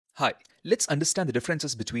Hi, let's understand the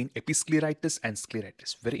differences between episcleritis and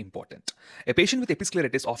scleritis. Very important. A patient with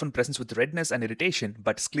episcleritis often presents with redness and irritation,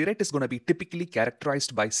 but scleritis is going to be typically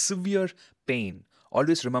characterized by severe pain.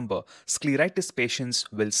 Always remember, scleritis patients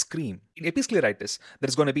will scream. In episcleritis, there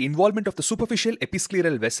is going to be involvement of the superficial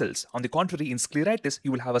episcleral vessels. On the contrary, in scleritis,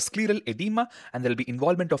 you will have a scleral edema and there will be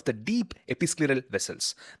involvement of the deep episcleral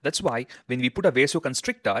vessels. That's why when we put a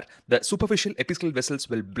vasoconstrictor, the superficial episcleral vessels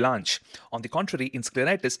will blanch. On the contrary, in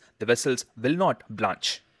scleritis, the vessels will not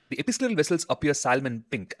blanch. The episcleral vessels appear salmon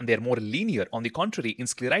pink and they are more linear. On the contrary, in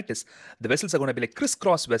scleritis, the vessels are going to be like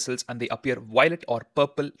crisscross vessels and they appear violet or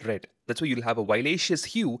purple red. That's why you'll have a violaceous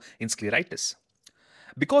hue in scleritis.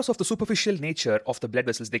 Because of the superficial nature of the blood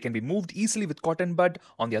vessels, they can be moved easily with cotton bud.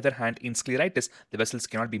 On the other hand, in scleritis, the vessels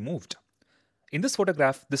cannot be moved. In this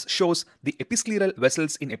photograph, this shows the episcleral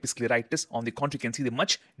vessels in episcleritis. On the contrary, you can see the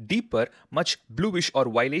much deeper, much bluish or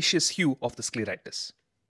violaceous hue of the scleritis.